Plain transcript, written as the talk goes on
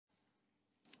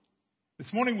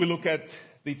This morning we look at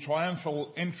the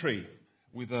triumphal entry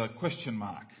with a question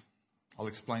mark. I'll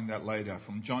explain that later,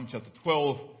 from John chapter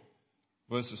 12,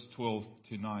 verses 12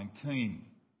 to 19.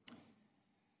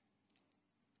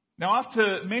 Now,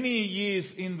 after many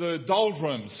years in the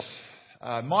doldrums,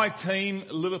 my team,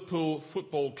 Liverpool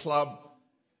Football Club,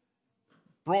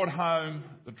 brought home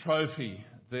the trophy,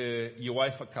 the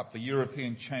UEFA Cup, the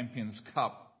European Champions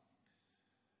Cup.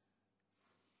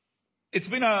 It's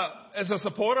been as a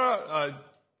supporter,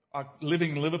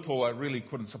 living in Liverpool, I really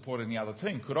couldn't support any other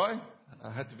team, could I?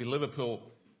 I had to be Liverpool.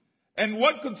 And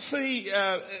one could see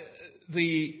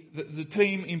the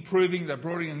team improving. They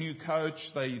brought in a new coach.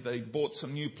 They bought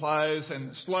some new players,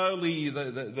 and slowly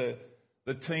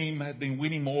the team had been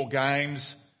winning more games.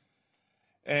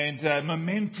 And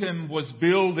momentum was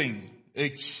building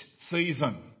each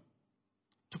season.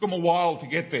 Took them a while to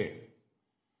get there.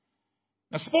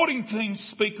 Now, sporting teams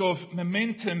speak of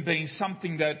momentum being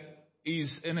something that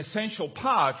is an essential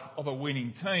part of a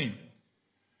winning team.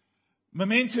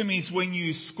 Momentum is when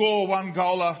you score one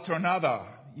goal after another.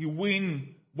 You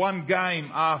win one game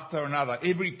after another.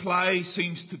 Every play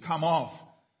seems to come off.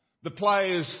 The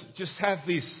players just have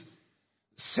this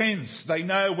sense. They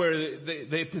know where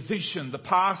their position, the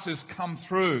passes come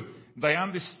through. They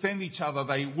understand each other.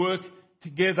 They work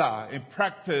together in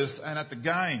practice and at the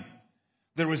game.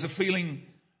 There is a feeling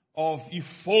of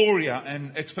euphoria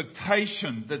and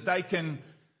expectation that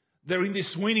they're in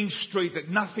this winning streak, that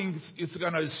nothing is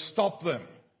going to stop them.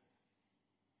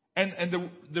 And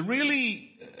the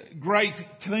really great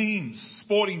teams,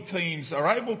 sporting teams,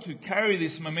 are able to carry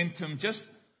this momentum just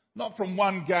not from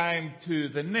one game to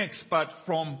the next, but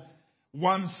from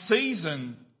one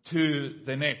season to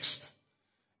the next.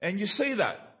 And you see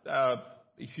that.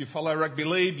 If you follow rugby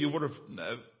league, you would have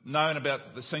known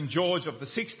about the St. George of the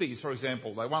 60s, for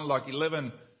example. They won like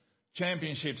 11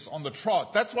 championships on the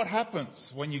trot. That's what happens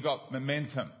when you got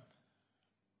momentum.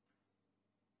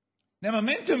 Now,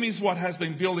 momentum is what has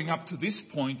been building up to this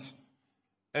point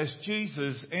as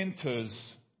Jesus enters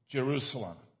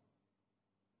Jerusalem.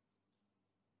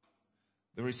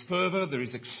 There is fervour, there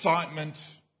is excitement,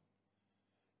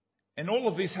 and all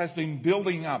of this has been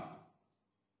building up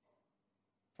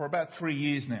for about 3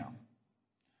 years now.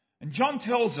 And John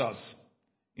tells us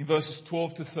in verses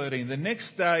 12 to 13, the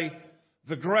next day,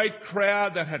 the great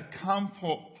crowd that had come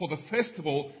for the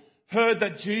festival heard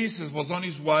that Jesus was on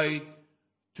his way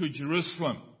to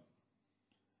Jerusalem.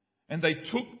 And they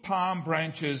took palm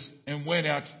branches and went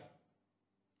out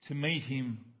to meet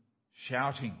him,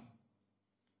 shouting.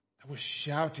 They were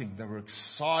shouting, they were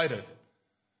excited.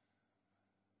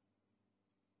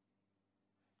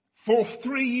 For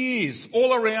 3 years,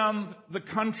 all around the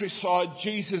countryside,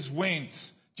 Jesus went.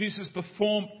 Jesus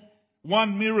performed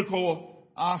one miracle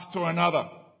after another.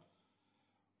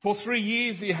 For 3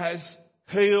 years, he has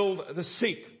healed the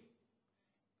sick.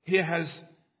 He has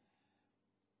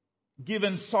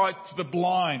given sight to the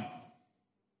blind.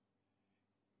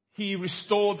 He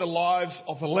restored the lives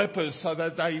of the lepers so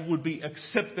that they would be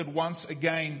accepted once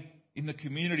again in the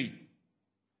community.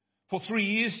 For 3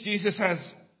 years, Jesus has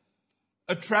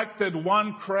attracted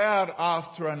one crowd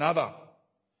after another.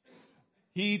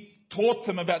 He taught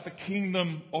them about the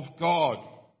kingdom of God.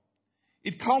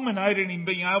 It culminated in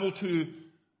being able to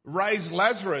raise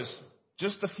Lazarus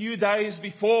just a few days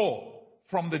before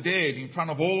from the dead in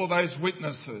front of all of those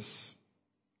witnesses.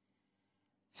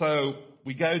 So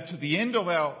we go to the end of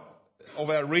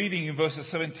our reading in verses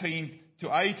 17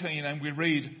 to 18, and we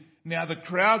read, "Now the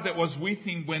crowd that was with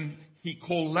him when he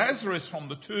called Lazarus from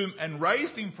the tomb and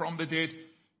raised him from the dead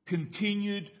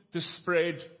continued to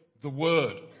spread the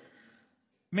word.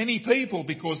 Many people,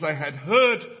 because they had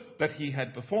heard that he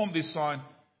had performed this sign,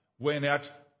 went out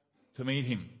to meet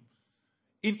him."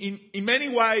 In many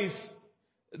ways,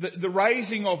 the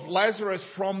raising of Lazarus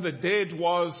from the dead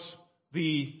was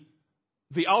the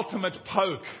ultimate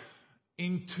poke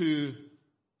into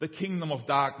the kingdom of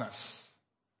darkness.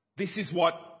 This is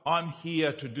what I'm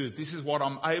here to do. This is what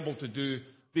I'm able to do.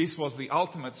 This was the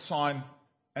ultimate sign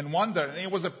and wonder. And it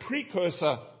was a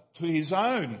precursor to his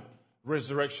own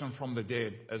resurrection from the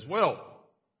dead as well.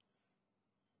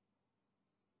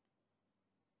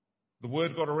 The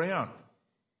word got around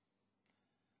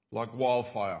like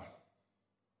wildfire.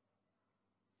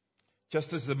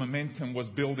 Just as the momentum was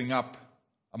building up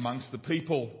amongst the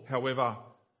people, however,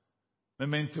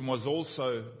 momentum was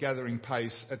also gathering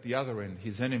pace at the other end.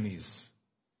 His enemies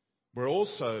were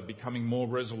also becoming more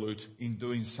resolute in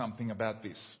doing something about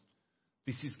this.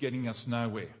 This is getting us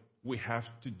nowhere. We have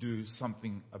to do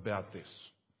something about this.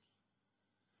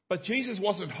 But Jesus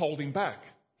wasn't holding back.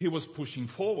 He was pushing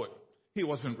forward. He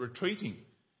wasn't retreating.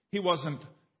 He wasn't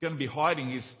going to be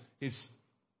hiding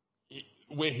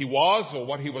where he was or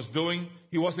what he was doing.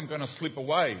 He wasn't going to slip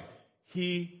away.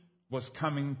 He was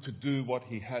coming to do what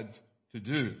he had to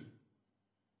do.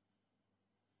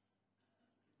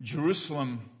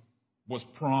 Jerusalem was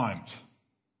primed.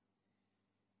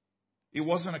 It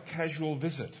wasn't a casual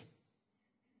visit.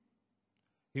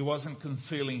 He wasn't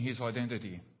concealing his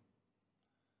identity.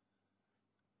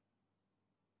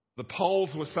 The polls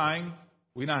were saying,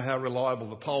 we know how reliable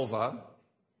the polls are,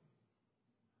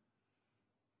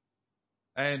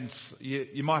 and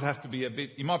you might be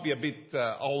a bit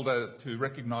older to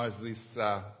recognise this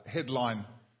headline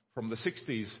from the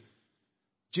 60s.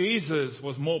 Jesus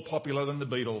was more popular than the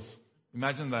Beatles.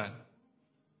 Imagine that.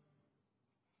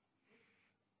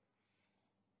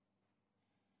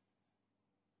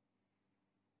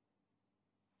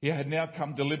 He had now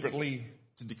come deliberately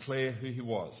to declare who he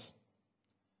was.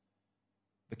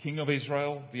 The King of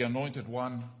Israel, the Anointed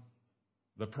One,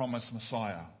 the promised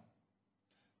Messiah.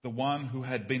 The one who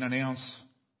had been announced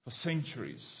for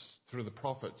centuries through the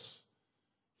prophets.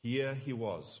 Here he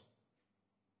was.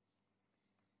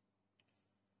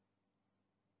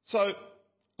 So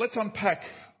let's unpack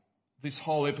this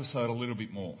whole episode a little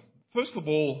bit more. First of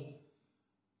all,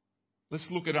 let's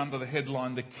look at under the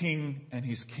headline, the King and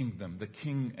His Kingdom. The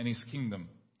King and His Kingdom.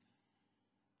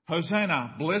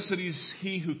 Hosanna, blessed is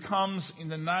he who comes in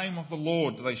the name of the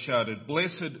Lord, they shouted.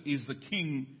 Blessed is the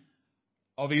King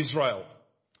of Israel.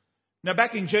 Now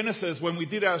back in Genesis, when we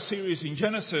did our series in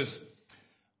Genesis,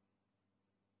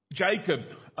 Jacob,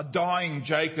 a dying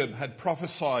Jacob, had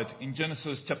prophesied in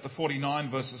Genesis chapter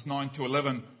 49 verses 9 to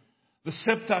 11, the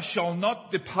scepter shall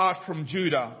not depart from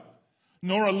Judah,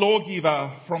 nor a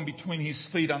lawgiver from between his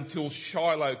feet until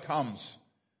Shiloh comes.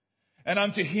 And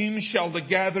unto him shall the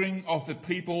gathering of the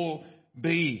people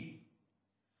be,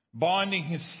 binding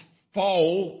his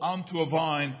foal unto a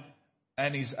vine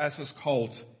and his ass's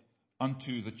colt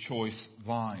unto the choice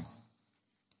vine.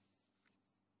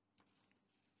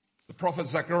 The prophet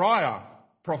Zechariah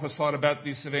prophesied about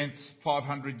this event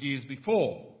 500 years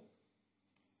before.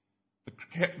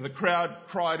 The crowd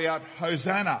cried out,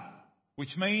 Hosanna,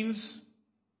 which means,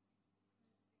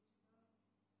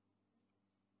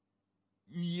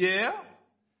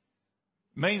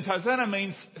 Hosanna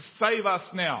means save us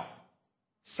now.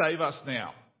 Save us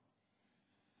now.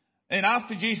 And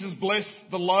after Jesus blessed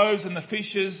the loaves and the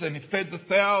fishes and he fed the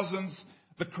thousands,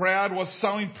 the crowd was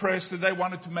so impressed that they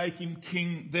wanted to make him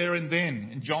king there and then.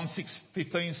 And John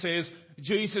 6:15 says,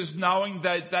 Jesus, knowing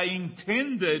that they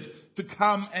intended to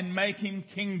come and make him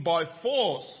king by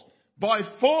force. By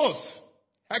force!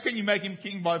 How can you make him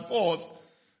king by force?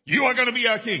 You are going to be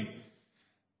our king.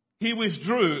 He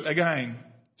withdrew again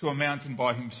to a mountain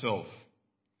by himself.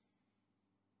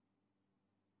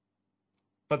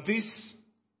 But this,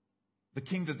 the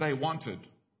king that they wanted,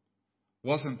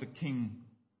 wasn't the king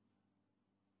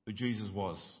who Jesus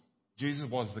was. Jesus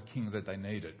was the king that they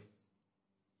needed.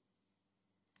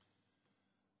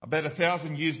 About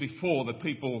 1,000 years before, the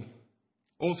people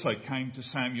also came to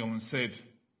Samuel and said,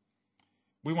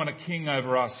 we want a king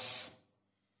over us.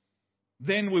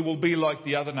 Then we will be like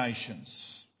the other nations,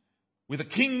 with a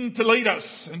king to lead us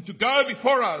and to go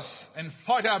before us and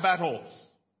fight our battles.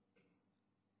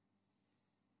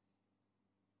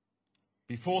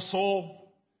 Before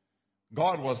Saul,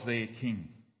 God was their king.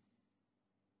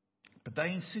 But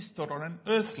they insisted on an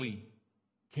earthly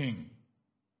king.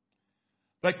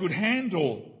 They could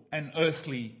handle an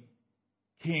earthly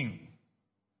king,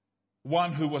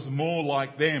 one who was more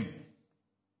like them.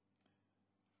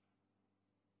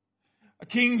 A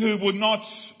king who would not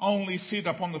only sit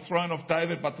upon the throne of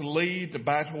David, but to lead the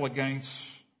battle against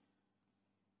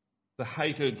the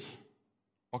hated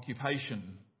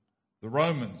occupation, the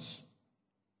Romans.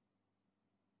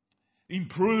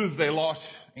 Improve their lot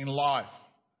in life,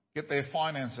 get their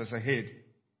finances ahead.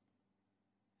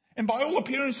 And by all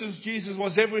appearances, Jesus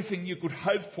was everything you could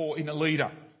hope for in a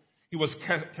leader. He was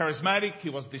charismatic, he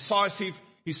was decisive,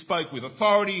 he spoke with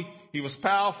authority, he was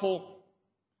powerful.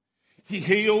 He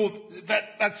healed,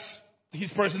 that's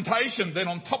his presentation. Then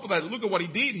on top of that, look at what he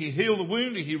did. He healed the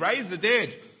wounded, he raised the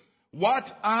dead. What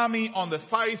army on the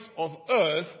face of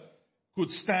earth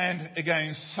could stand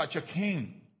against such a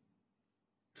king?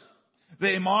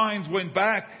 Their minds went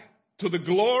back to the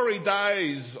glory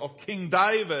days of King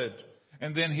David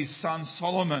and then his son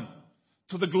Solomon,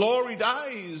 to the glory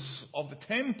days of the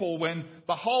temple when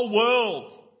the whole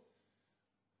world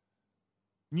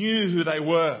knew who they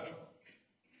were.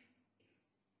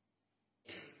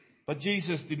 But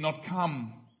Jesus did not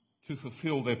come to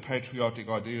fulfill their patriotic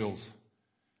ideals,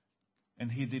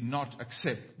 and he did not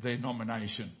accept their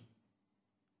nomination.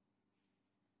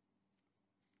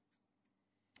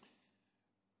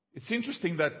 It's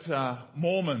interesting that the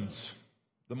Mormons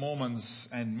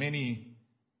and many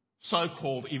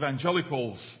so-called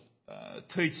evangelicals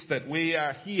teach that we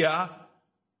are here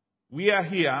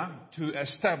to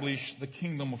establish the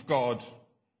kingdom of God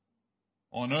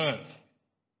on earth.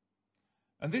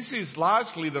 And this is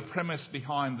largely the premise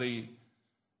behind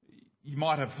you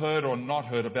might have heard or not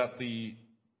heard about the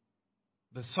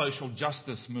social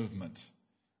justice movement.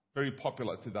 Very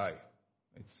popular today.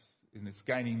 It's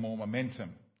gaining more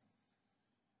momentum.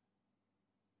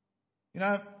 You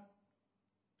know,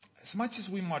 as much as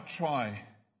we might try,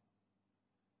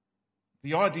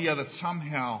 the idea that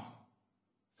somehow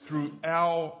through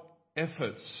our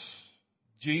efforts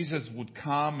Jesus would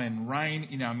come and reign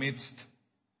in our midst,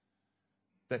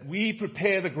 that we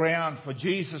prepare the ground for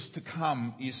Jesus to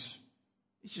come is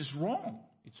just wrong.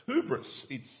 It's hubris.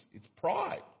 It's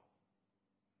pride.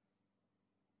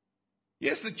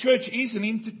 Yes, the church is an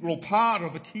integral part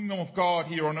of the kingdom of God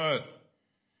here on earth.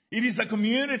 It is a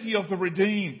community of the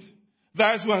redeemed,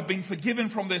 those who have been forgiven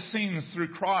from their sins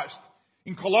through Christ.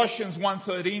 In Colossians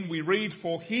 1:13 we read,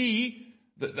 "For He,"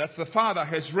 that's the Father,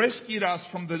 "has rescued us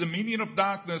from the dominion of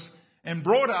darkness and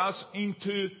brought us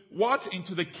into what?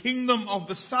 Into the kingdom of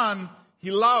the Son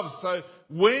He loves." So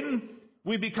when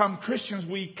we become Christians,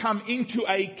 we come into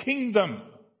a kingdom.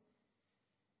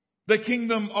 The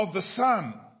kingdom of the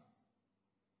Son.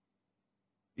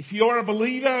 If you are a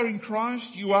believer in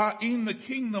Christ, you are in the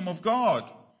kingdom of God,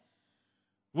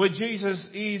 where Jesus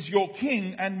is your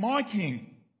King and my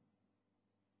King.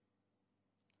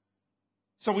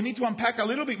 So we need to unpack a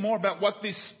little bit more about what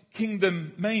this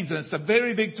kingdom means. And it's a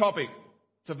very big topic.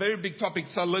 So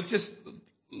let's just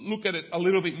look at it a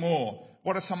little bit more.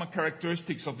 What are some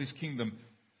characteristics of this kingdom?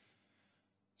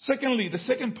 Secondly, the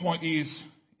second point is,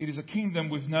 it is a kingdom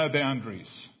with no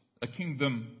boundaries. A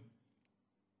kingdom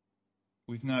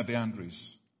with no boundaries.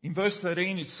 In verse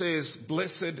 13 it says,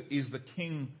 "Blessed is the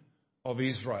King of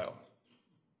Israel."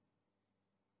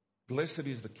 Blessed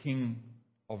is the King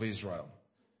of Israel.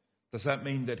 Does that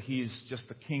mean that he is just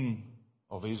the King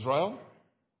of Israel?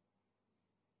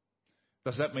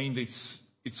 Does that mean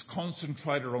it's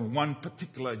concentrated on one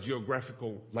particular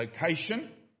geographical location?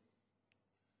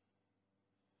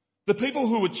 The people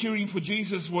who were cheering for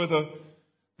Jesus were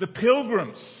the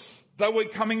pilgrims. They were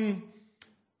coming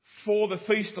for the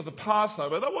feast of the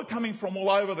Passover. They were coming from all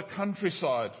over the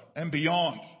countryside and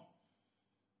beyond.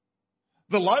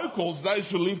 The locals, those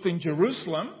who lived in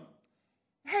Jerusalem,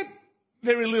 had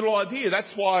very little idea.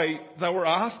 That's why they were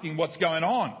asking what's going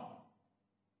on.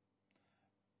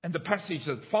 And the passage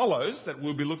that follows, that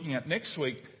we'll be looking at next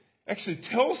week, actually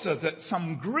tells us that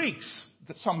some Greeks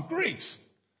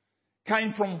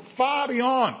came from far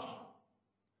beyond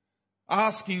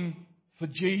asking for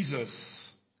Jesus.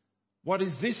 What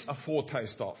is this a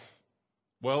foretaste of?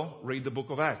 Well, read the book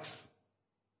of Acts.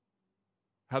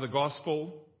 How the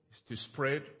gospel is to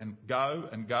spread and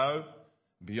go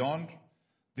beyond.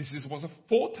 This was a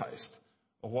foretaste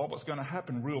of what was going to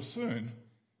happen real soon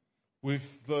with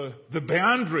the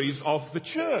boundaries of the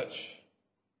church.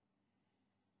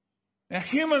 Now,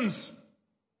 humans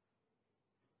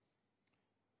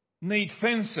need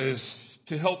fences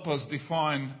to help us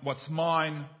define what's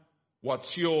mine,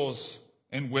 what's yours,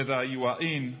 and whether you are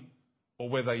in or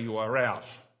whether you are out.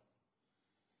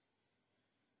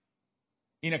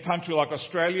 In a country like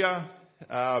Australia,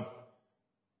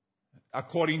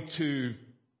 according to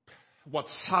what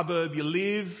suburb you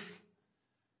live,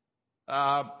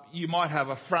 you might have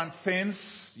a front fence,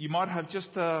 you might have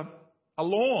just a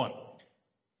lawn.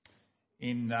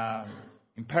 In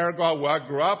Paraguay, where I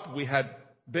grew up, we had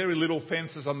very little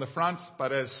fences on the front,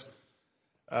 but as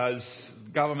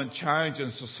government changed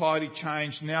and society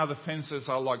changed, now the fences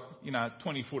are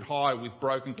 20 foot high with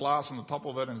broken glass on the top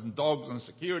of it and dogs and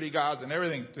security guards and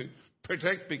everything to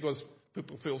protect, because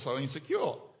people feel so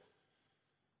insecure.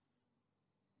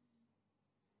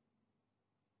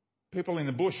 People in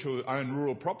the bush who own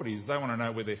rural properties, they want to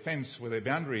know where their fence, where their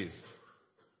boundary is.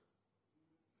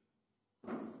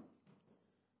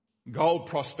 Gold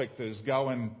prospectors go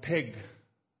and peg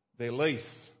their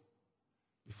lease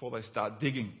before they start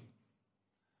digging.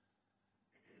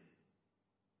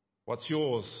 What's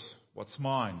yours? What's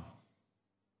mine?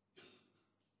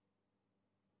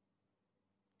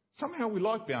 Somehow we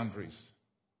like boundaries,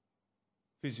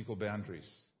 physical boundaries.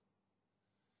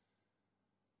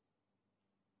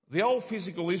 The old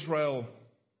physical Israel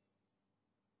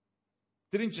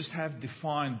didn't just have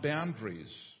defined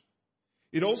boundaries.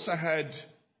 It also had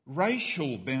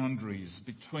racial boundaries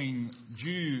between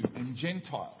Jew and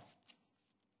Gentile.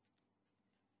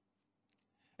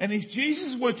 And if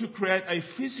Jesus were to create a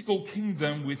physical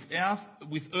kingdom with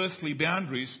earthly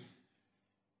boundaries,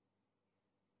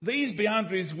 these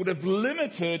boundaries would have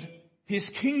limited his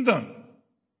kingdom.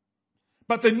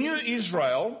 But the new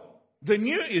Israel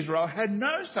had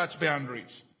no such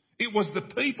boundaries. It was the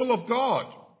people of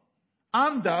God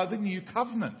under the new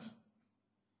covenant.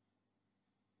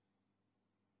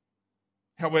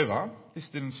 However, this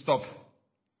didn't stop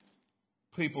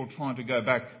people trying to go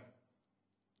back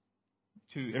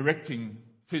to erecting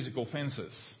physical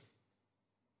fences.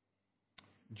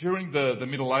 During the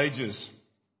Middle Ages,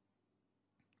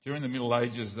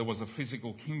 there was a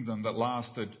physical kingdom that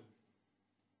lasted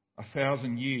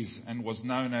 1,000 years and was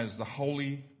known as the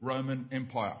Holy Roman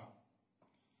Empire.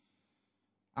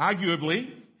 Arguably,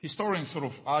 historians sort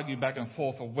of argue back and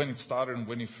forth of when it started and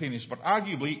when it finished, but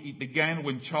arguably it began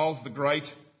when Charles the Great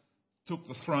took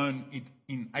the throne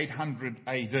in 800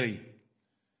 AD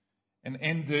and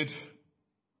ended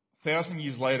 1,000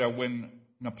 years later when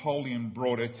Napoleon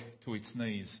brought it to its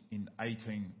knees in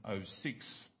 1806.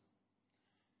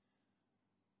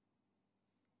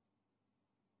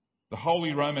 The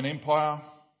Holy Roman Empire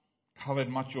covered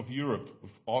much of Europe,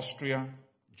 with Austria,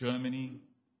 Germany,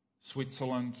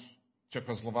 Switzerland,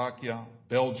 Czechoslovakia,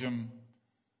 Belgium,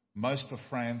 most of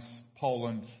France,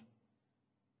 Poland,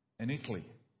 and Italy.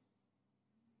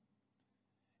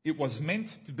 It was meant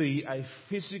to be a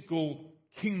physical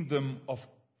kingdom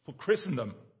for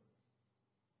Christendom.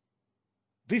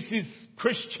 This is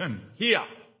Christian here.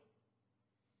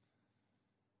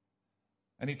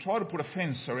 And he tried to put a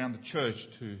fence around the church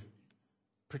to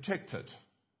protect it.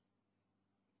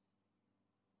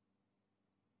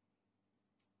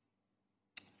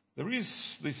 There is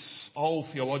this old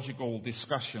theological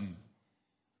discussion.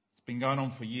 It's been going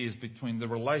on for years between the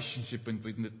relationship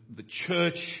between the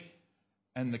church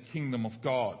and the kingdom of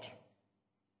God.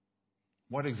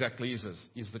 What exactly is this?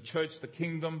 Is the church the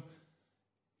kingdom?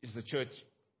 Is the church...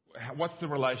 What's the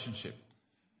relationship?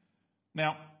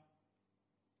 Now,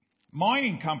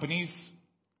 mining companies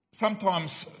sometimes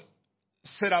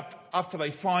set up, after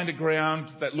they find a ground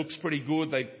that looks pretty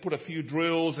good, they put a few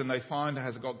drills and they find,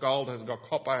 has it got gold, has it got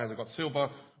copper, has it got silver,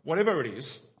 whatever it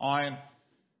is, iron.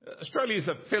 Australia is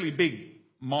a fairly big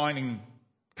mining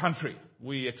country.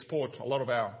 We export a lot of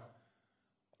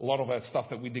our stuff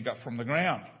that we dig up from the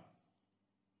ground.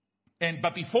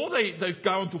 But before they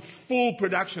go into full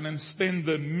production and spend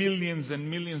the millions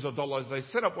and millions of dollars, they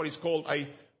set up what is called a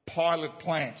pilot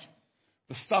plant.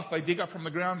 The stuff they dig up from the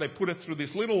ground, they put it through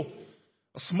this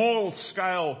a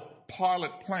small-scale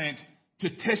pilot plant to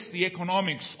test the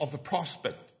economics of the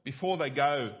prospect before they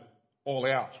go all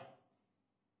out.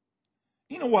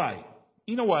 In a way,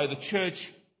 the church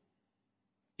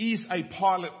is a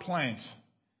pilot plant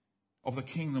of the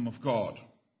kingdom of God.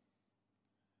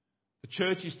 The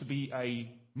church is to be a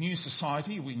new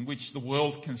society in which the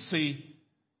world can see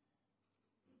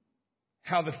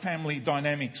how the family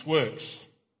dynamics works,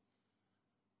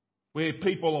 where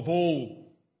people of all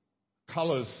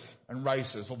colours and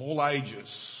races, of all ages,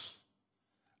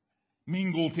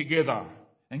 mingle together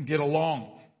and get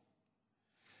along.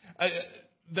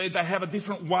 They have a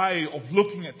different way of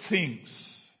looking at things.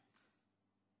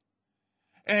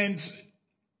 And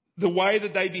the way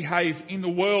that they behave in the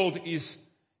world is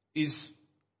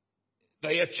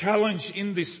they are challenged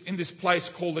in this place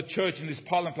called the church, in this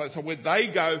pilot place. So where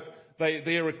they go,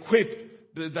 they are equipped.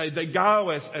 They go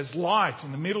as light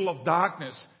in the middle of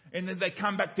darkness. And then they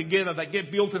come back together, they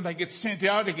get built and they get sent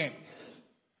out again.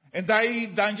 And they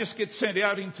don't just get sent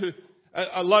out into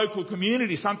a local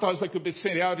community. Sometimes they could be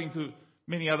sent out into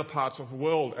many other parts of the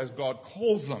world as God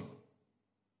calls them.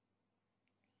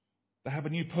 They have a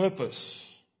new purpose.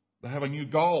 They have a new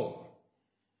goal.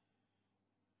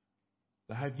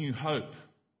 They have new hope.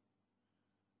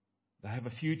 They have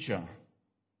a future.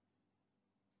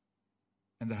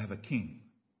 And they have a king.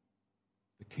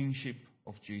 The kingship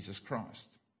of Jesus Christ.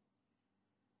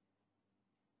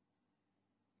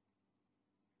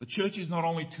 The church is not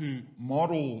only to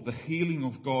model the healing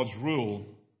of God's rule,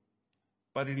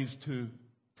 but it is to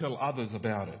tell others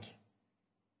about it.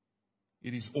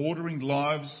 It is ordering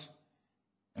lives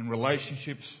and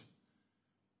relationships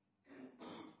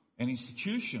and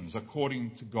institutions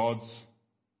according to God's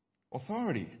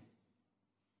authority.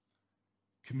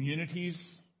 Communities,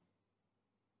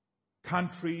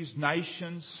 countries,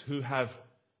 nations who have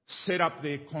set up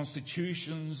their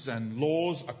constitutions and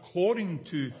laws according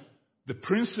to the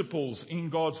principles in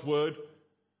God's word,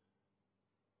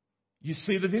 you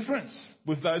see the difference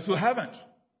with those who haven't.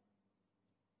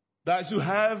 Those who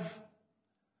have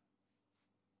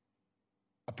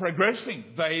are progressing.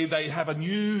 They have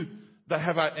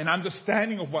an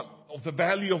understanding of the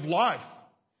value of life.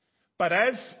 But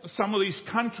as some of these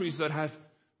countries that have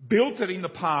built it in the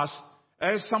past,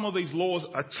 as some of these laws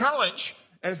are challenged,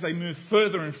 as they move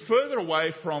further and further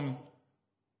away from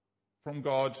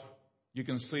God, you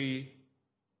can see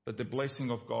that the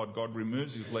blessing of God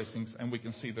removes His blessings, and we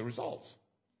can see the results.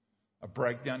 A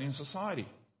breakdown in society,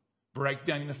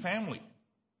 breakdown in the family,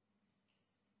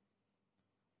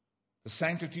 the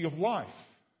sanctity of life.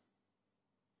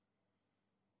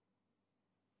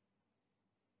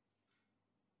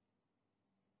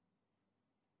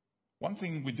 One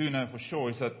thing we do know for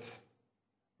sure is that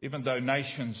even though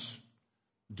nations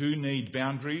do need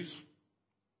boundaries,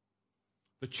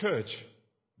 the church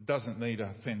doesn't need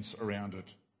a fence around it.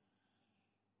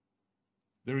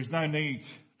 There is no need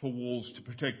for walls to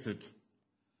protect it.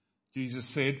 Jesus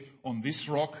said, "On this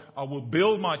rock I will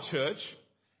build my church,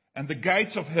 and the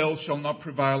gates of hell shall not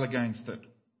prevail against it."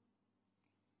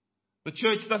 The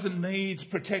church doesn't need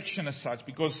protection as such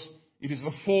because it is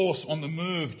a force on the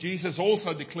move. Jesus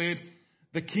also declared,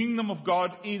 "The kingdom of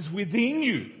God is within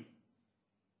you."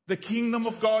 The kingdom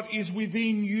of God is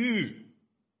within you.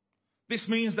 This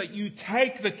means that you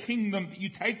take this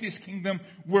kingdom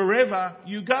wherever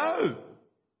you go.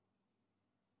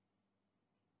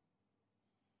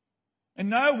 And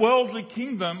no worldly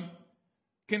kingdom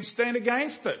can stand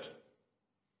against it.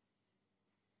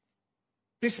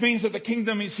 This means that the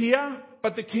kingdom is here,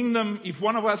 but the kingdom, if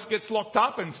one of us gets locked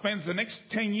up and spends the next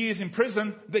 10 years in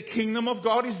prison, the kingdom of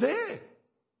God is there.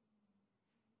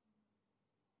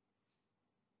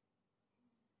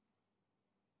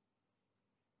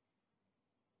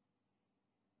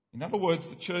 In other words,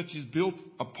 the church is built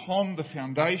upon the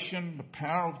foundation, the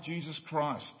power of Jesus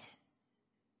Christ.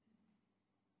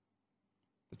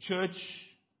 The church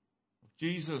of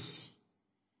Jesus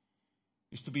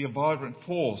is to be a vibrant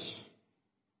force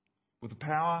with the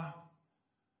power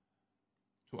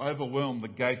to overwhelm the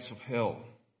gates of hell.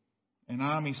 An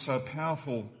army so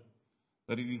powerful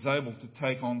that it is able to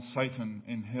take on Satan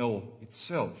and hell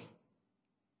itself.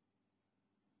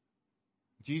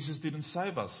 Jesus didn't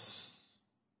save us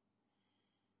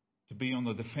to be on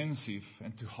the defensive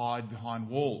and to hide behind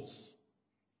walls.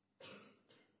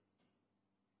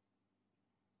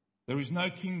 There is no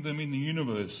kingdom in the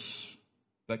universe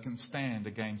that can stand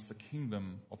against the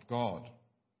kingdom of God,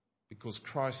 because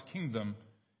Christ's kingdom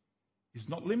is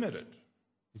not limited.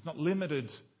 It's not limited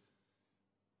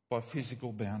by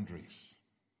physical boundaries.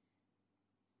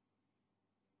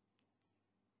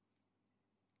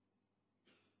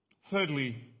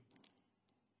 Thirdly,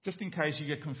 just in case you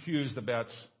get confused about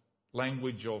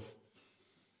language of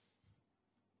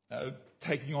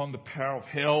taking on the power of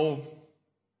hell,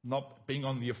 not being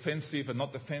on the offensive and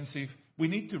not defensive, we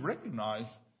need to recognize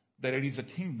that it is a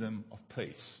kingdom of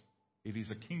peace. It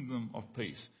is a kingdom of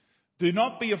peace. Do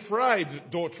not be afraid,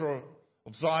 daughter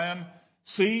of Zion.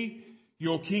 See,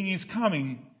 your king is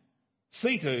coming,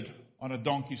 seated on a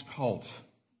donkey's colt.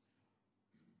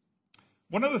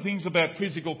 One of the things about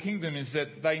physical kingdom is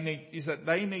that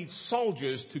they need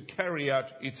soldiers to carry out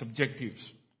its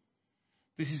objectives.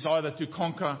 This is either to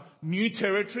conquer new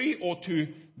territory or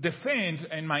to defend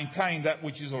and maintain that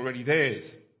which is already theirs.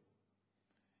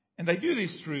 And they do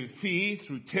this through fear,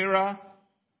 through terror,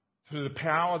 through the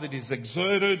power that is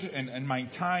exerted and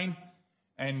maintained.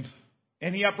 And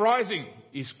any uprising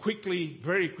is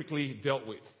very quickly dealt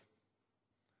with.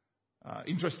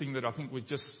 Interesting that I think we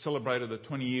just celebrated the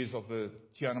 20 years of the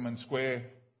Tiananmen Square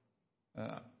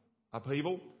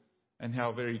upheaval, and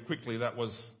how very quickly that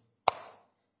was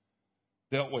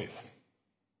dealt with.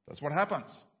 That's what happens.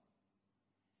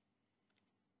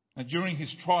 And during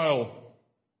his trial,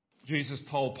 Jesus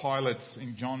told Pilate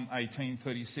in John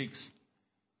 18:36,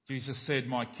 Jesus said,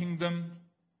 "My kingdom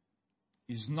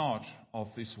is not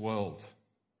of this world.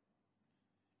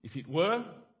 If it were,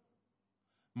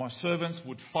 my servants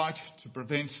would fight to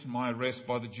prevent my arrest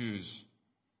by the Jews.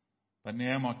 But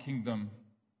now my kingdom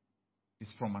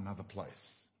is from another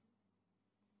place."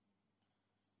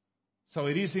 So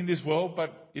it is in this world,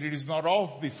 but it is not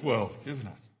of this world, isn't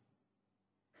it?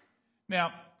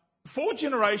 Now, 4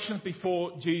 generations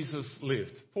before Jesus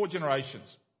lived, 4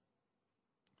 generations,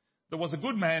 there was a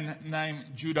good man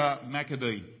named Judah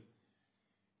Maccabee.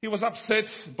 He was upset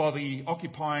by the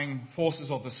occupying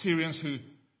forces of the Syrians who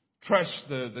trashed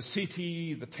the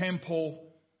city, the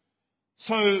temple.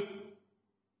 So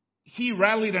he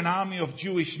rallied an army of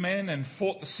Jewish men and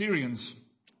fought the Syrians.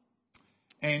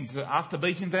 And after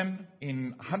beating them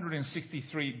in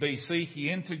 163 BC,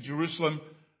 he entered Jerusalem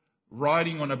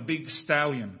riding on a big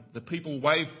stallion. The people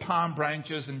waved palm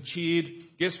branches and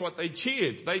cheered. Guess what they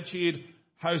cheered? They cheered,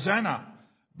 "Hosanna!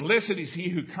 Blessed is he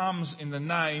who comes in the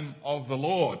name of the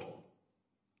Lord."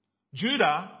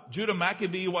 Judah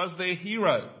Maccabee was their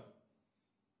hero.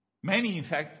 Many, in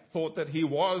fact, thought that he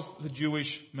was the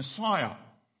Jewish Messiah.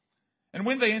 And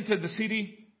when they entered the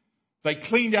city, they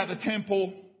cleaned out the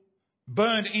temple,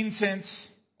 burned incense,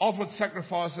 offered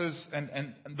sacrifices,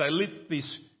 and they lit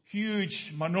this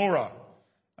huge menorah.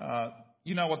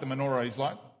 You know what the menorah is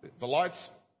like, the lights,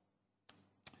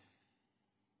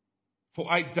 for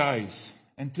 8 days.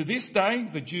 And to this day,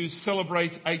 the Jews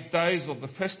celebrate 8 days of the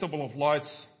Festival of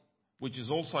Lights, which is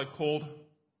also called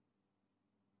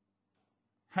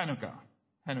Hanukkah,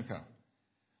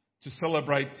 to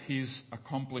celebrate his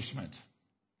accomplishment.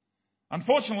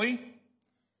 Unfortunately,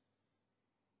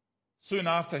 soon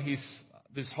after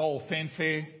this whole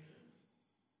fanfare,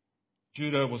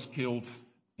 Judah was killed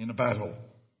in a battle.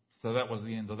 So that was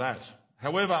the end of that.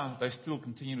 However, they still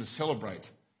continue to celebrate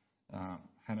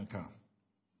Hanukkah.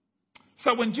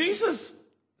 So when Jesus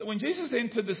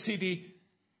entered the city,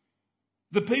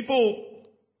 the people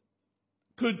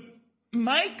could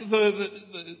make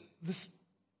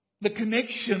the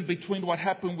connection between what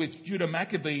happened with Judah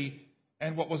Maccabee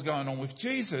and what was going on with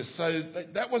Jesus. So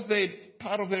that was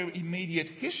part of their immediate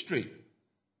history.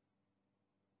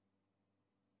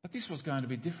 But this was going to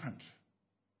be different.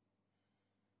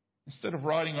 Instead of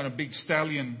riding on a big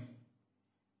stallion,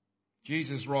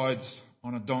 Jesus rides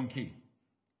on a donkey.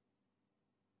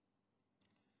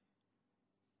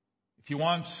 If you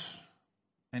want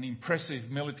an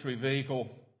impressive military vehicle,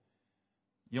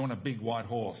 you want a big white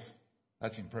horse.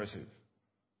 That's impressive.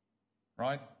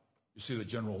 Right? You see the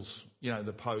generals,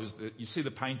 the pose. You see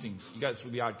the paintings. You go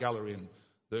through the art gallery and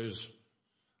there's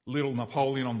little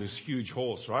Napoleon on this huge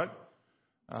horse, right?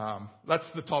 That's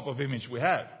the type of image we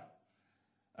have.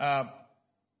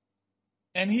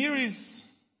 And here is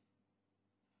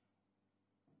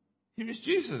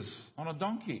Jesus on a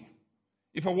donkey.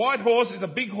 If a white horse is a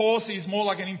big horse, he's more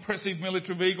like an impressive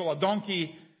military vehicle. A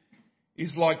donkey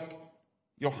is like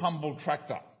your humble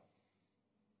tractor.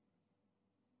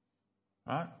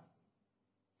 Right?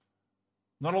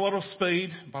 Not a lot of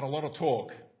speed, but a lot of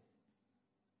torque.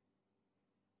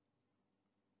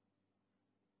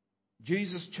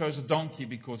 Jesus chose a donkey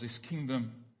because his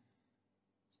kingdom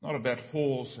is not about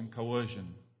force and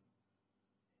coercion.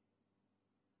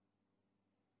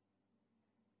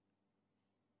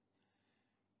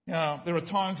 Now, there are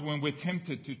times when we're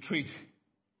tempted to treat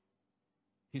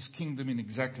his kingdom in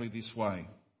exactly this way.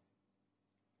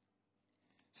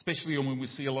 Especially when we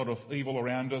see a lot of evil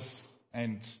around us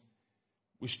and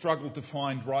we struggle to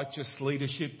find righteous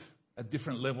leadership at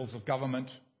different levels of government.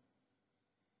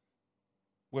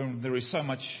 When there is so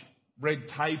much red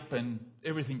tape and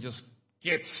everything just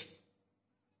gets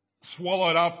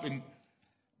swallowed up and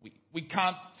we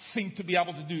can't seem to be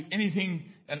able to do anything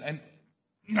and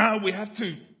no, we have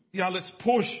to, let's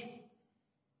push.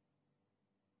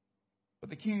 But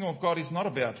the kingdom of God is not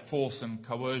about force and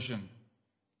coercion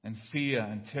and fear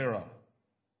and terror.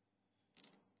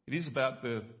 It is about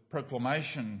the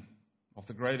proclamation of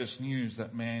the greatest news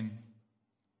that man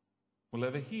will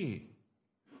ever hear.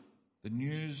 The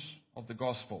news of the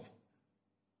gospel.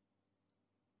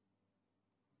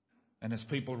 And as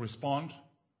people respond,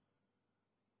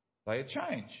 they are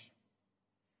changed.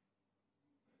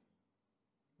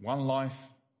 One life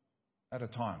at a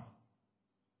time.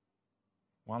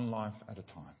 One life at a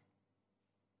time.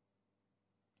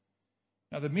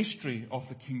 Now the mystery of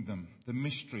the kingdom,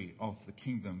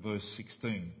 verse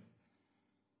 16.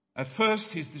 At first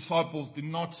his disciples did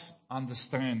not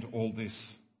understand all this.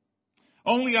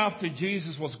 Only after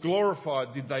Jesus was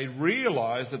glorified did they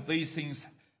realize that these things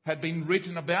had been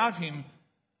written about him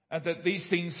and that these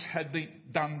things had been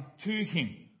done to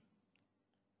him.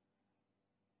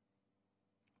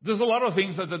 There's a lot of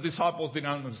things that the disciples didn't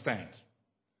understand.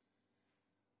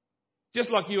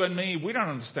 Just like you and me, we don't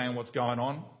understand what's going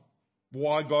on.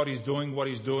 Why God is doing what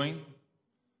he's doing.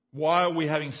 Why are we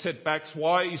having setbacks?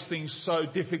 Why is things so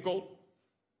difficult?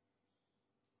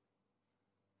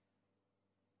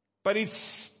 But it's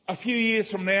a few years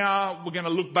from now, we're going to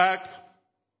look back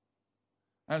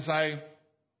and say,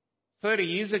 30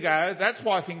 years ago, that's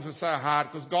why things are so hard,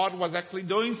 because God was actually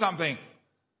doing something.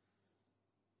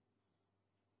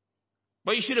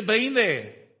 But you should have been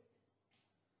there.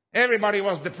 Everybody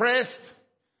was depressed.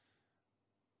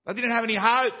 They didn't have any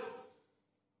hope.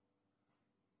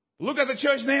 Look at the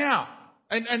church now.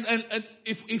 And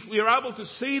if we're able to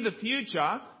see the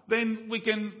future, then we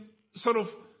can sort of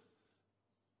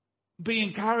be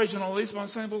encouraged and all this. But I'm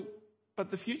saying, well,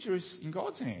 but the future is in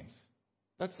God's hands.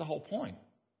 That's the whole point.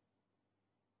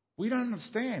 We don't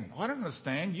understand. I don't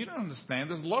understand. You don't understand.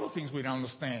 There's a lot of things we don't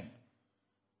understand.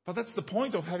 But that's the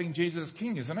point of having Jesus as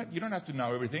King, isn't it? You don't have to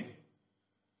know everything.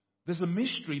 There's a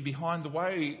mystery behind the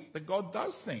way that God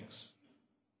does things.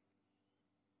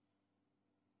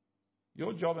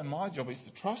 Your job and my job is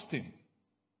to trust him.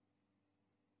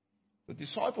 The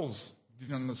disciples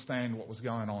didn't understand what was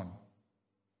going on.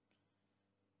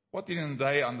 What didn't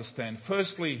they understand?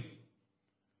 Firstly,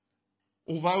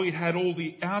 although it had all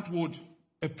the outward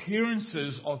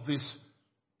appearances of this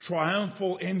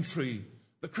triumphal entry,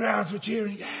 the crowds were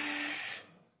cheering, "Yeah,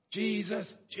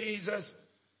 Jesus, Jesus."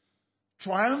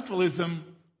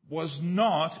 Triumphalism was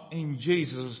not in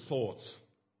Jesus' thoughts.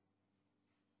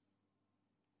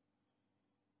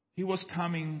 He was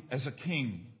coming as a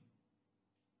king,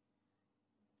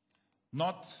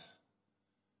 not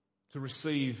to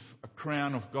receive a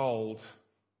crown of gold,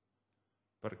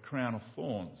 but a crown of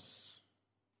thorns.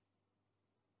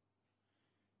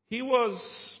 He was,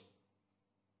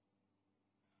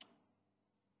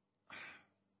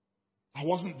 I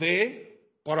wasn't there,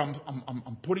 but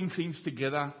I'm putting things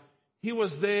together. He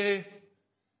was there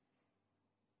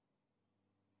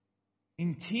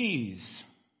in tears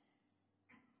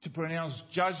to pronounce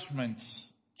judgment,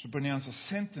 to pronounce a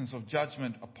sentence of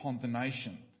judgment upon the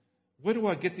nation. Where do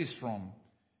I get this from?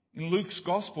 In Luke's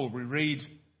Gospel we read,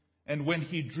 "And when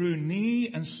he drew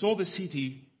near and saw the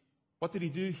city, what did he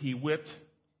do? He wept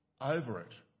over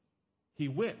it." He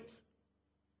wept.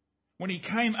 When he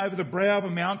came over the brow of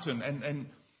a mountain, and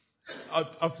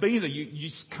I've been there, you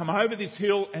just come over this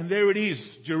hill and there it is,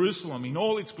 Jerusalem in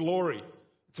all its glory.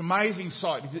 It's an amazing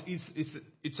sight.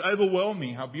 It's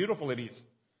overwhelming how beautiful it is.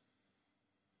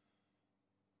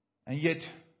 And yet,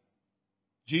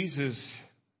 Jesus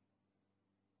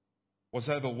was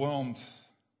overwhelmed.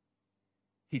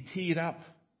 He teared up.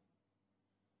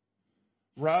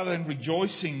 Rather than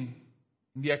rejoicing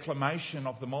in the acclamation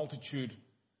of the multitude,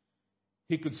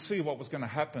 he could see what was going to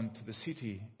happen to the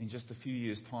city in just a few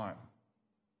years' time.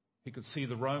 He could see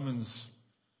the Romans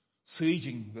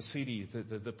sieging the city,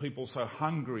 the people so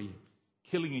hungry,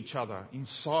 killing each other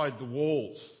inside the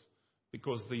walls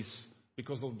because of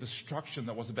the destruction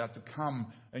that was about to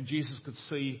come. And Jesus could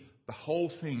see the whole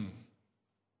thing.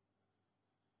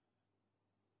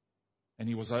 And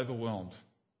he was overwhelmed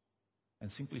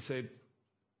and simply said,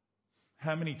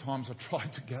 "How many times I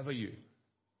tried to gather you?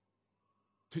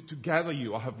 To gather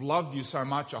you. I have loved you so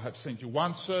much. I have sent you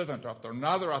one servant after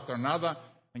another,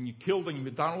 and you killed them in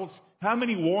McDonald's. How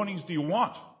many warnings do you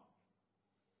want?"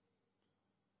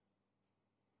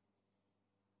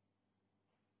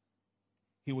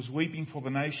 He was weeping for the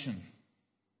nation.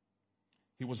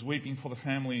 He was weeping for the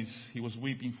families. He was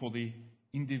weeping for the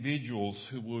individuals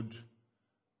who would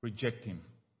reject him.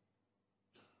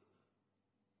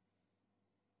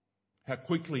 How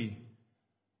quickly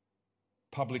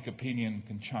public opinion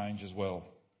can change as well.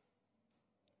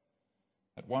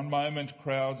 At one moment,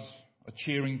 crowds are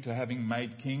cheering to have him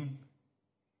made king.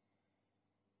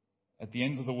 At the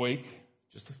end of the week,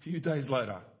 just a few days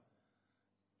later,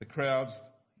 the crowds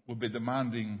will be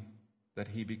demanding that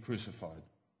he be crucified.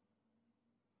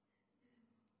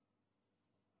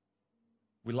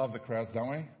 We love the crowds, don't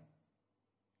we?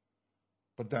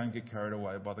 But don't get carried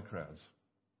away by the crowds.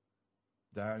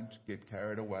 Don't get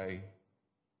carried away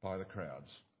by the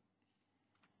crowds.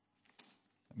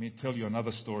 Let me tell you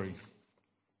another story.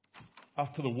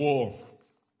 After the war,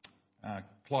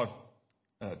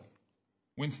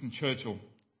 Winston Churchill,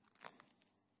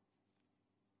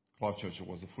 Clive Churchill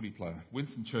was a footy player.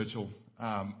 Winston Churchill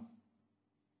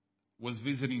was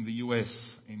visiting the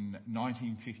US in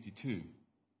 1952.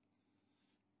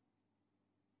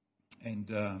 And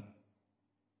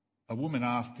a woman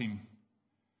asked him,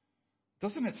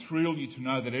 "Doesn't it thrill you to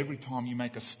know that every time you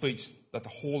make a speech that the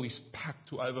hall is packed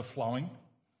to overflowing?"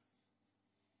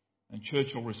 And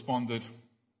Churchill responded,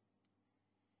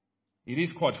 "It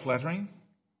is quite flattering,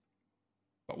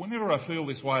 but whenever I feel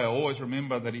this way, I always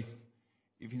remember that if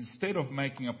instead of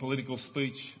making a political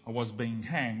speech I was being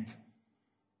hanged,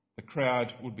 the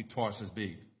crowd would be twice as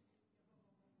big."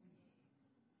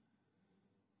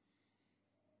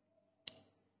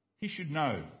 He should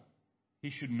know,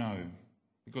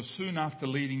 because soon after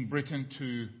leading Britain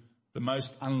to the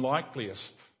most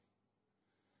unlikeliest,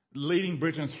 leading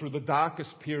Britain through the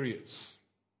darkest periods,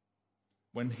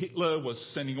 when Hitler was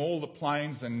sending all the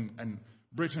planes and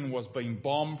Britain was being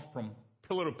bombed from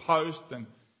pillar to post, and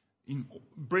in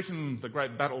Britain, the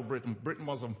great battle of Britain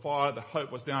was on fire, the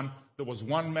hope was down, there was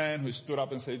one man who stood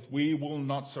up and said, "We will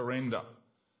not surrender.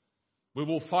 We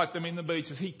will fight them in the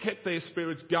beaches." He kept their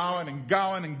spirits going and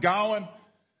going and going.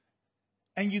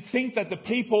 And you'd think that the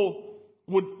people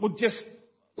would just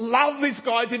love this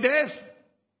guy to death.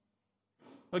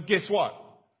 But guess what?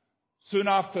 Soon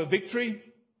after victory,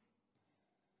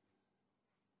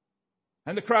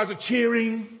 and the crowds are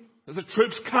cheering as the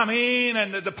troops come in,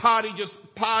 and the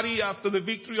party after the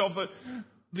victory of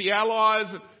the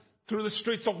Allies through the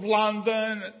streets of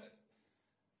London.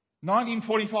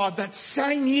 1945, that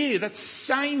same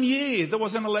year, there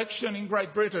was an election in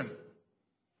Great Britain.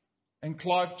 And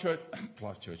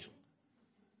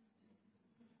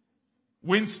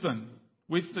Winston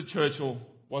Churchill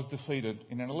was defeated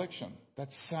in an election. That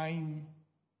same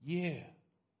year.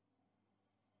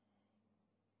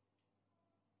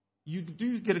 You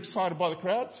do get excited by the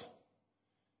crowds?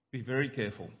 Be very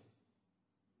careful.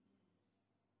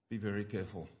 Be very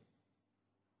careful.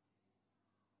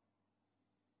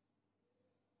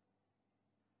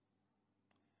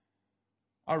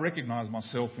 I recognise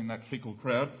myself in that fickle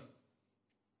crowd.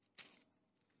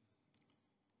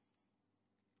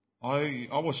 I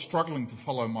was struggling to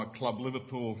follow my club,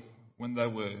 Liverpool, when they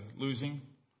were losing.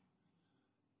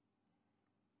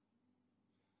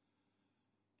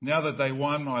 Now that they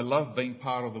won, I love being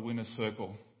part of the winner's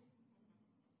circle.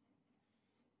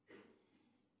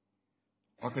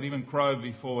 I could even crow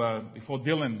before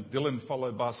Dylan. Dylan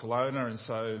followed Barcelona, and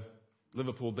so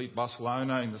Liverpool beat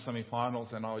Barcelona in the semi-finals,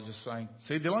 and I was just saying,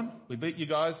 "See, Dylan, we beat you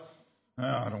guys." Oh,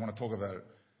 I don't want to talk about it.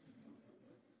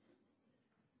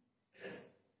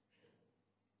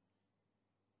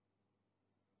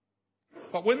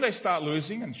 But when they start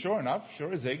losing, and sure enough,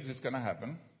 sure as eggs, it's going to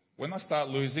happen. When I start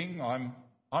losing,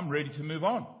 I'm ready to move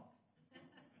on.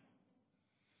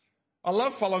 I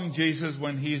love following Jesus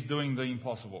when he is doing the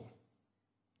impossible.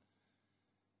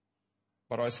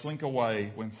 But I slink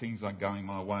away when things aren't going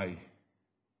my way.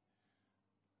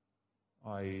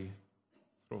 I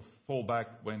sort of fall back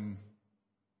when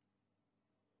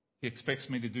he expects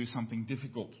me to do something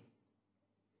difficult.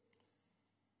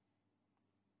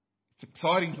 It's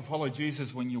exciting to follow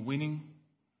Jesus when you're winning,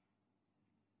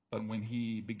 but when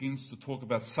he begins to talk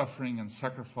about suffering and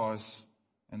sacrifice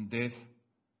and death,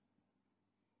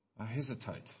 I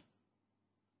hesitate.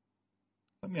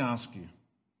 Let me ask you,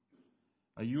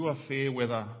 are you a fair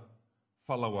weather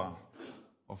follower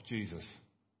of Jesus?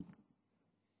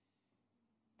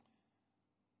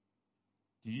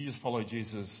 Do you just follow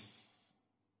Jesus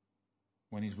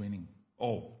when he's winning?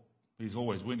 Oh, he's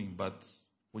always winning, but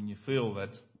when you feel that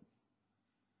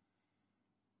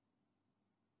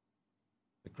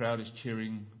the crowd is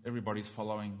cheering, everybody's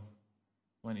following,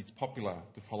 when it's popular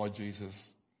to follow Jesus,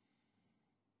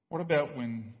 what about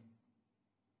when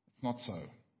it's not so?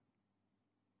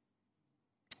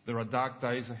 There are dark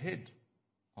days ahead.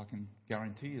 I can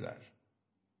guarantee you that.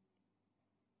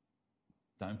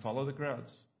 Don't follow the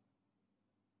crowds.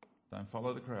 Don't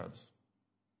follow the crowds.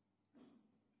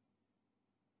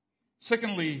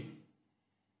 Secondly,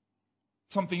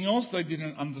 something else they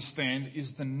didn't understand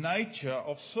is the nature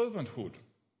of servanthood.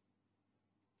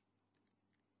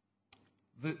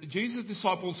 Jesus'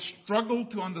 disciples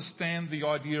struggled to understand the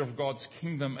idea of God's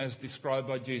kingdom as described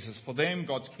by Jesus. For them,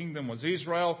 God's kingdom was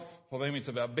Israel. For them, it's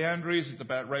about boundaries, it's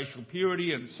about racial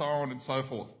purity, and so on and so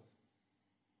forth.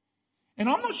 And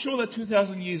I'm not sure that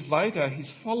 2,000 years later,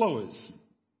 his followers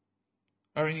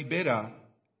are any better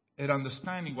at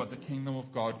understanding what the kingdom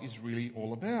of God is really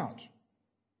all about.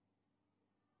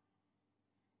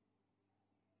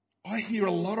 I hear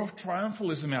a lot of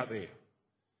triumphalism out there.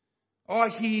 I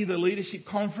hear the leadership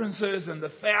conferences and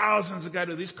the thousands that go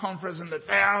to this conference and the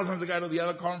thousands that go to the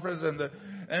other conference and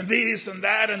this and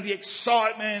that and the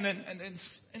excitement and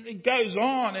it goes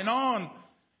on.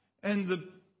 And the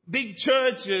big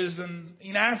churches and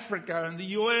in Africa and the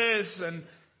US and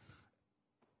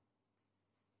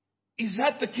is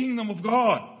that the kingdom of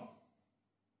God?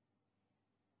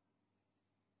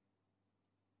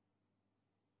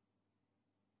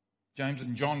 James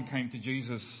and John came to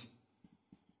Jesus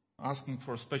asking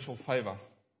for a special favour.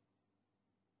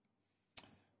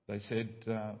 They said,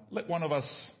 let one of us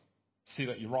sit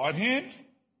at your right hand.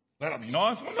 That'd be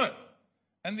nice, wouldn't it?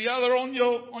 And the other on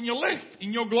your left,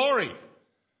 in your glory.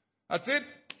 That's it.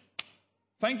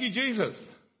 Thank you, Jesus.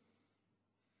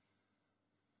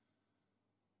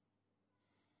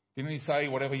 Didn't he say,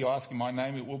 whatever you ask in my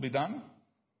name, it will be done?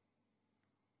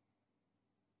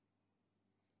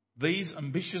 These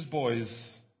ambitious boys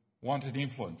wanted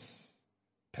influence,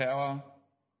 power,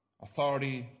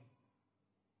 authority,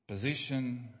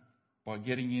 position by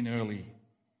getting in early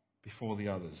before the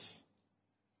others.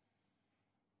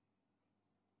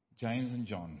 James and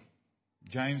John.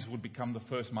 James would become the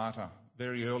first martyr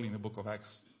very early in the book of Acts.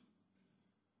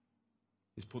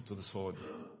 He's put to the sword.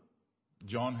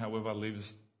 John, however, lives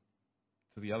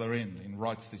to the other end and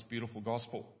writes this beautiful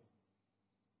gospel.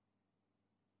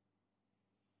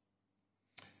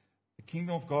 The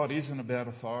kingdom of God isn't about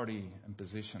authority and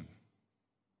position.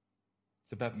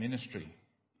 It's about ministry.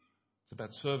 It's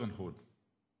about servanthood.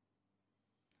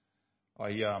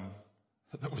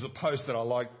 There was a post that I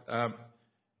liked.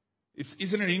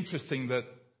 Isn't it interesting that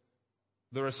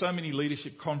There are so many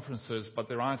leadership conferences, but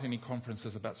there aren't any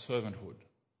conferences about servanthood.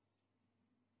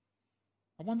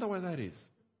 I wonder why that is.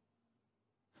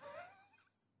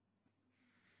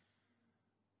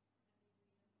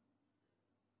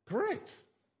 Correct.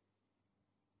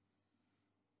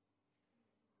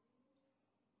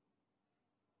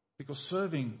 Because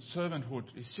servanthood,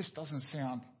 it just doesn't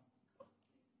sound,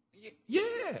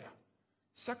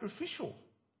 sacrificial.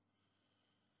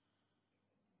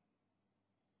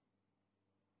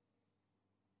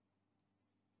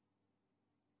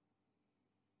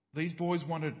 These boys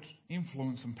wanted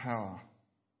influence and power.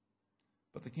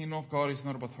 But the kingdom of God is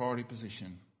not an authority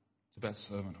position. It's about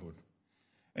servanthood.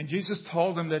 And Jesus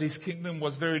told them that his kingdom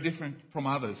was very different from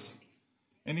others.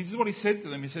 And this is what he said to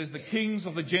them. He says, the kings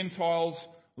of the Gentiles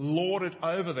lord it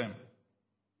over them.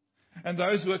 And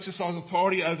those who exercise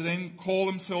authority over them call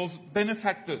themselves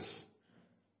benefactors.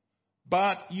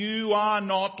 But you are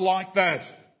not like that.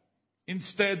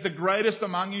 Instead, the greatest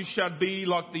among you shall be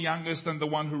like the youngest, and the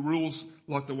one who rules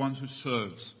like the one who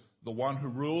serves. The one who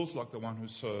rules like the one who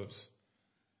serves.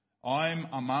 I'm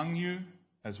among you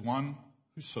as one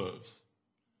who serves.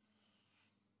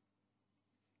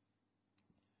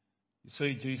 You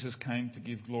see, Jesus came to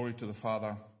give glory to the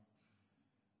Father,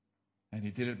 and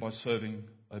he did it by serving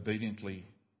obediently,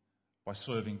 by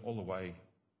serving all the way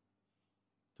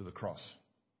to the cross.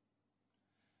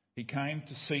 He came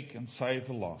to seek and save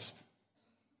the lost.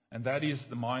 And that is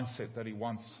the mindset that he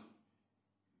wants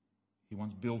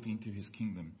built into his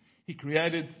kingdom. He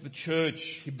created the church.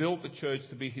 He built the church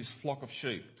to be his flock of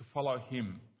sheep, to follow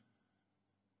him.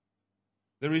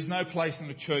 There is no place in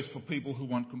the church for people who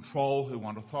want control, who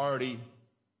want authority.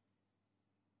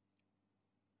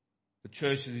 The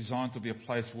church is designed to be a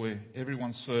place where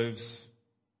everyone serves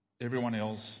everyone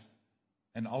else,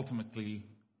 and ultimately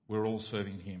we're all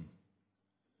serving him.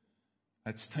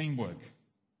 It's teamwork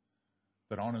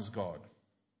that honours God.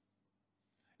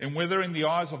 And whether in the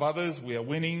eyes of others we are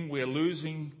winning, we are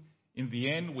losing, in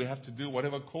the end we have to do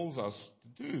whatever calls us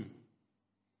to do.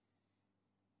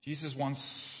 Jesus wants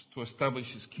to establish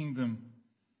his kingdom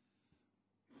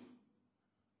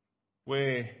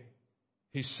where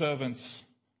his servants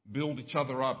build each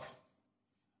other up,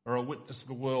 are a witness to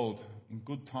the world in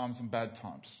good times and bad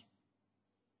times.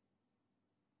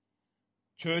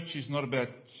 Church is not about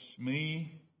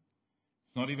me.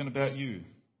 It's not even about you.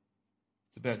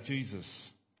 It's about Jesus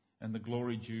and the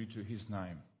glory due to his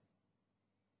name.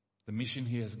 The mission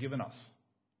he has given us.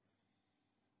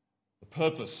 The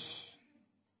purpose.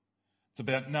 It's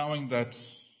about knowing that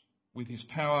with his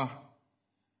power,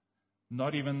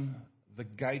 not even the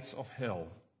gates of hell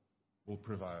will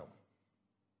prevail.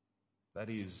 That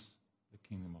is the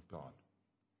kingdom of God.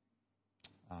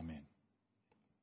 Amen.